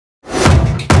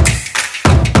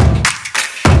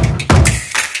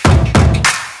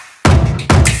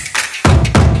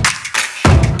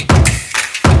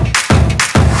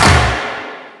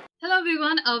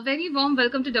A very warm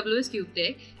welcome to WsCube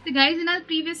Tech. So guys, in our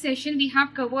previous session we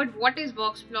have covered what is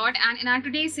box plot, and in our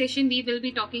today's session we will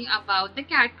be talking about the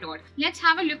cat plot. Let's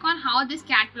have a look on how this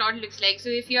cat plot looks like. So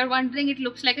if you are wondering it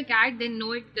looks like a cat, then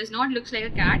no, it does not look like a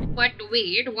cat. But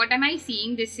wait, what am I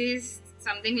seeing? This is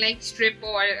something like strip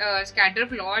or scatter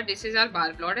plot. This is our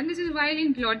bar plot and this is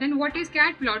violin plot. Then what is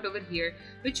cat plot over here?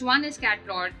 Which one is cat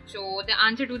plot? So the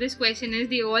answer to this question is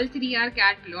they all three are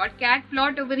cat plot. Cat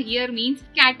plot over here means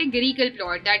categorical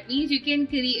plot. That means you can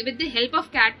create, with the help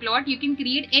of cat plot, you can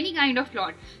create any kind of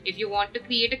plot. If you want to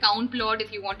create a count plot,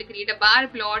 if you want to create a bar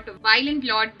plot, a violin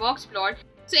plot, box plot,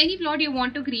 so any plot you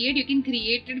want to create, you can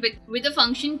create it with a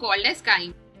function called as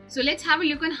kind. So let's have a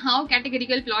look on how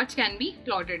categorical plots can be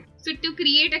plotted. So to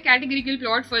create a categorical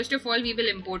plot, first of all, we will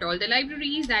import all the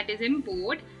libraries. That is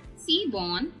import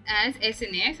Seaborn as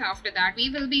SNS. After that, we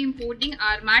will be importing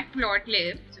our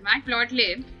matplotlib. So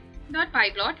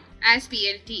matplotlib.pyplot as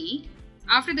PLT.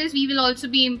 After this, we will also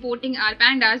be importing our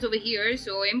pandas over here.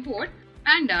 So import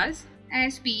pandas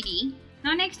as PD.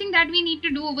 Now next thing that we need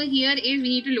to do over here is we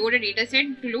need to load a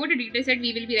dataset. To load a dataset,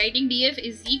 we will be writing df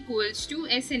is equals to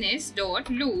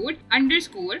sns.load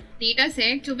underscore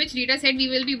dataset. So which dataset we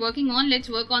will be working on? Let's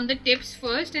work on the tips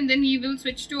first and then we will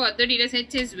switch to other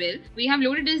datasets as well. We have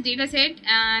loaded this dataset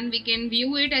and we can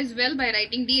view it as well by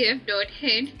writing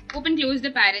df.head, open close the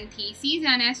parentheses,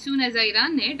 and as soon as I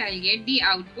run it, I'll get the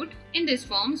output in this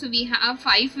form. So we have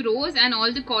 5 rows and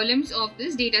all the columns of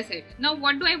this dataset. Now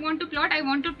what do I want to plot? I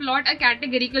want to plot a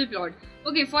categorical plot.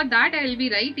 Okay, for that I will be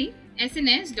writing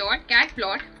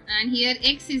sns.catplot, and here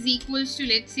x is equals to,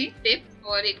 let's say, tip,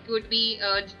 or it could be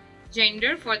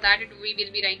gender. For that we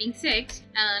will be writing sex,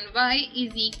 and y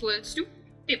is equals to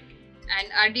tip,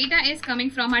 and our data is coming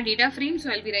from our data frame, so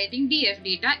I'll be writing df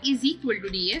data is equal to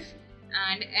df.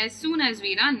 And as soon as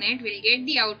we run it, we'll get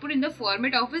the output in the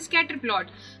format of a scatter plot.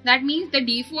 That means the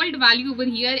default value over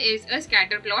here is a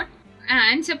scatter plot.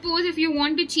 And suppose if you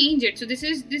want to change it, so this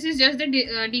is just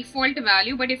the default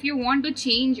value, but if you want to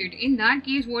change it, in that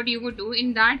case what you would do?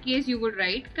 In that case you would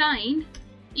write kind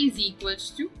is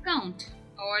equals to count,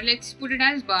 or let's put it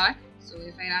as bar. So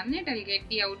if I run it, I'll get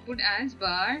the output as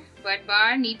bar, but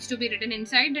bar needs to be written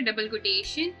inside the double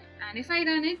quotation, and if I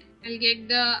run it, I'll get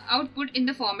the output in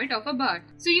the format of a bar.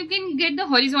 So you can get the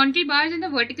horizontal bars and the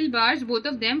vertical bars, both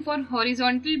of them. For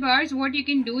horizontal bars, what you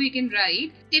can do, you can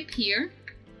write tip here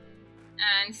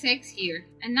and sex here.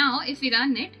 And now if we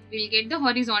run it, we'll get the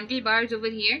horizontal bars over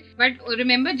here. But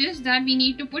remember just that we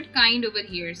need to put kind over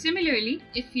here. Similarly,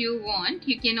 if you want,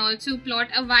 you can also plot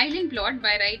a violin plot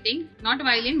by writing, not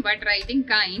violin, but writing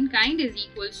kind. Kind is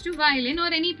equals to violin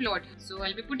or any plot. So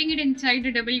I'll be putting it inside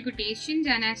the double quotations,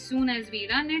 and as soon as we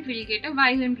run it, we'll get a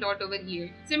violin plot over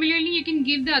here. Similarly, you can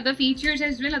give the other features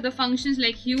as well, other functions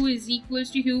like hue is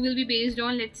equals to, hue will be based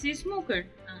on, let's say, smoker.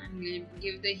 We'll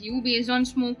give the hue based on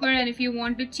smoker, and if you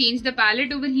want to change the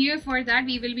palette over here, for that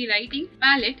we will be writing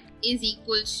palette is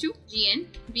equals to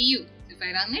GNBU. So if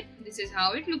I run it, this is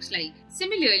how it looks like.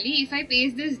 Similarly, if I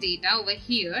paste this data over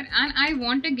here and I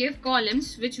want to give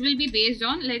columns which will be based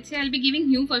on, let's say I'll be giving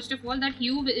hue first of all, that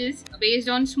hue is based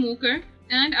on smoker,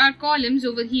 and our columns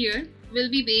over here will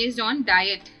be based on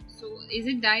diet. So is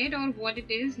it diet or what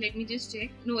it is? Let me just check.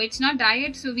 No, it's not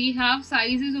diet. So we have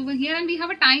sizes over here and we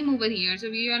have a time over here. So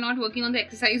we are not working on the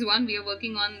exercise one, we are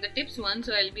working on the tips one.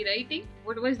 So I'll be writing,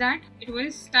 what was that? It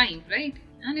was time, right?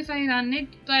 And if I run it,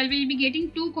 so I will be getting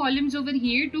 2 columns over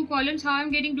here. 2 columns. How I'm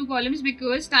getting 2 columns?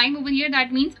 Because time over here,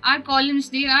 that means our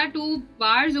columns, there are 2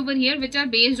 bars over here which are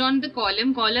based on the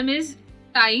column. Column is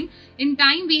time. In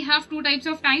time we have 2 types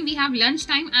of time. We have lunch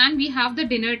time and we have the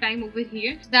dinner time over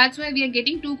here. So that's why we are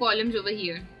getting 2 columns over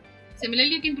here.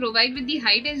 Similarly, you can provide with the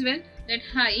height as well, that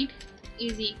height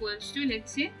is equals to,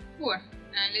 let's say, 4,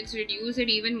 and let's reduce it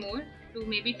even more to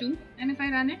maybe 2, and if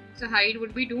I run it, so height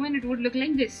would be 2 and it would look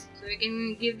like this. So you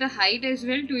can give the height as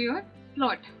well to your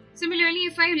plot. Similarly,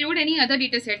 if I load any other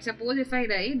dataset, suppose if I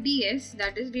write ds,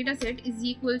 that is dataset is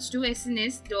equals to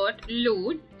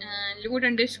sns.load and load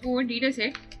underscore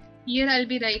dataset, here I'll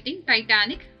be writing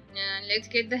Titanic, and let's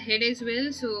get the head as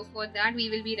well. So for that we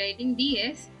will be writing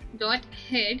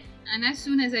ds.head, and as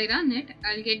soon as I run it,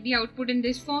 I'll get the output in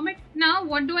this format. Now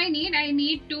what do I need? I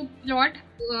need to plot,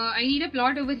 I need a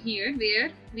plot over here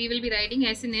where we will be writing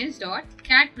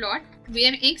sns.catplot,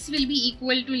 where x will be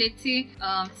equal to, let's say,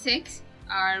 sex.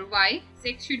 Our y,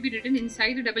 sex should be written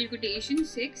inside the double quotation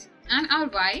 6, and our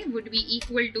y would be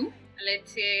equal to,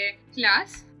 let's say,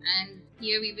 class, and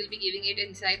here we will be giving it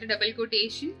inside the double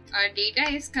quotation. Our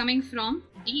data is coming from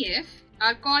df,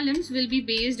 our columns will be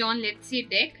based on, let's say,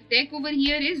 deck. Deck over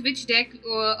here is which deck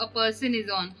a person is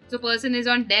on. So person is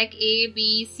on deck A,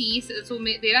 B, C. So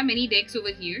there are many decks over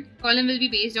here. Column will be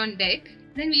based on deck.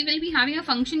 Then we will be having a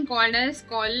function called as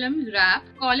column wrap.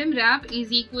 Column wrap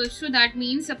is equals to, that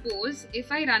means suppose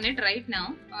if I run it right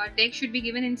now, deck should be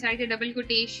given inside the double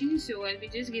quotations. So I'll be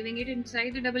just giving it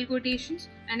inside the double quotations.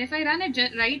 And if I run it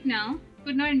right now,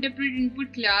 could not interpret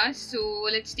input class. So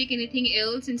let's take anything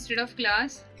else instead of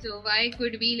class. So Y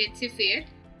could be, let's say, fair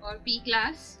or P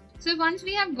class. So once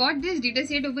we have got this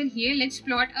dataset over here, let's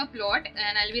plot a plot,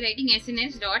 and I'll be writing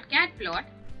sns.catplot.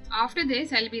 After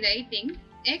this, I'll be writing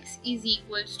x is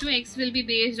equals to, x will be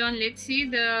based on, let's say,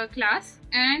 the class,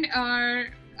 and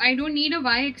I don't need a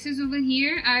y-axis over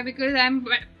here because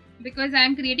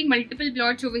I'm creating multiple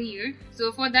plots over here.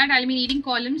 So for that, I'll be needing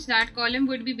columns. That column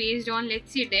would be based on,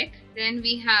 let's say, deck. Then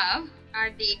we have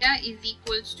our data is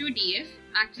equals to df.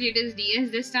 Actually, it is ds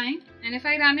this time. And if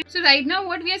I run it, so right now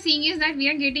what we are seeing is that we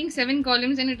are getting 7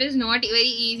 columns, and it is not very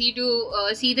easy to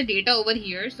see the data over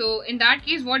here. So in that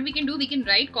case, what we can do, we can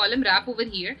write column wrap over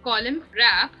here. Column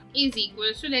wrap is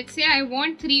equals to, let's say I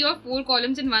want 3 or 4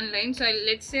 columns in one line. So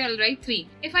let's say I'll write 3.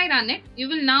 If I run it, you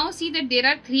will now see that there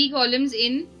are 3 columns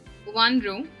in one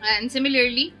row. And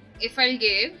similarly, if I'll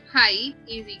give height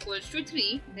is equals to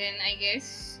 3, then I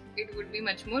guess it would be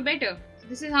much more better.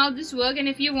 This is how this works, and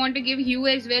if you want to give hue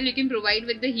as well, you can provide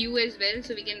with the hue as well.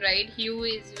 So we can write hue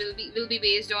will be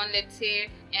based on, let's say,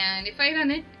 and if I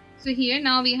run it, so here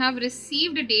now we have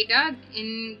received data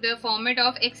in the format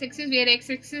of x-axis, where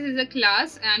x-axis is a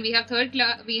class, and we have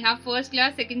first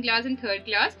class, second class, and third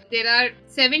class. There are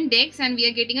 7 decks, and we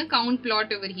are getting a count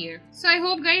plot over here. So I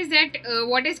hope, guys, that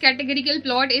what is categorical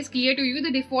plot is clear to you.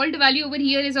 The default value over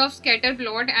here is of scatter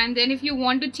plot, and then if you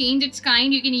want to change its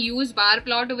kind, you can use bar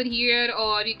plot over here,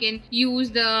 or you can use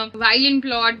the violin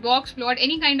plot, box plot,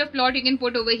 any kind of plot you can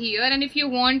put over here. And if you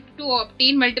want to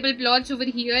obtain multiple plots over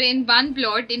here in one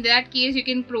plot, in that case you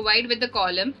can provide with the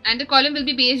column, and the column will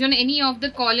be based on any of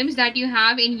the columns that you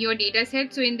have in your data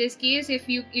set. So in this case, if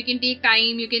you can take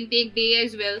time, you can take day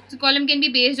as well. So column can be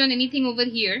based on anything over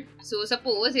here. So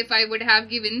suppose if I would have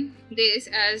given this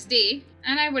as day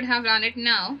and I would have run it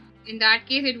now, in that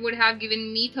case it would have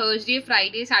given me Thursday,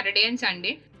 Friday, Saturday, and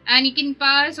Sunday. And you can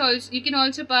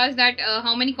also pass that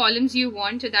how many columns you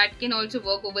want, so that can also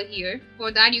work over here.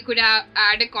 For that, you could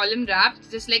add a column wrap,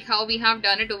 just like how we have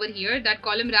done it over here. That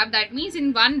column wrap, that means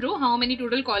in one row how many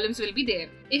total columns will be there.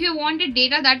 If you wanted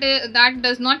data that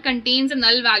does not contains a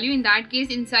null value, in that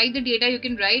case inside the data you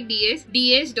can write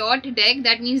ds.deck.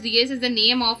 That means ds is the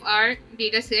name of our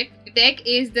data set, deck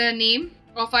is the name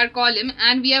of our column,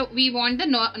 and we want the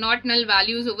not null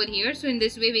values over here. So in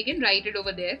this way we can write it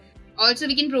over there. Also,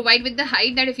 we can provide with the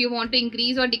height, that if you want to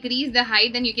increase or decrease the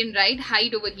height, then you can write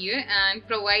height over here and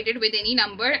provide it with any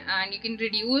number, and you can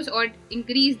reduce or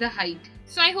increase the height.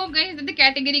 So I hope, guys, that the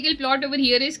categorical plot over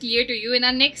here is clear to you. In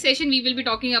our next session, we will be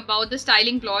talking about the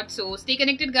styling plot. So stay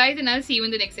connected, guys, and I'll see you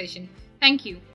in the next session. Thank you.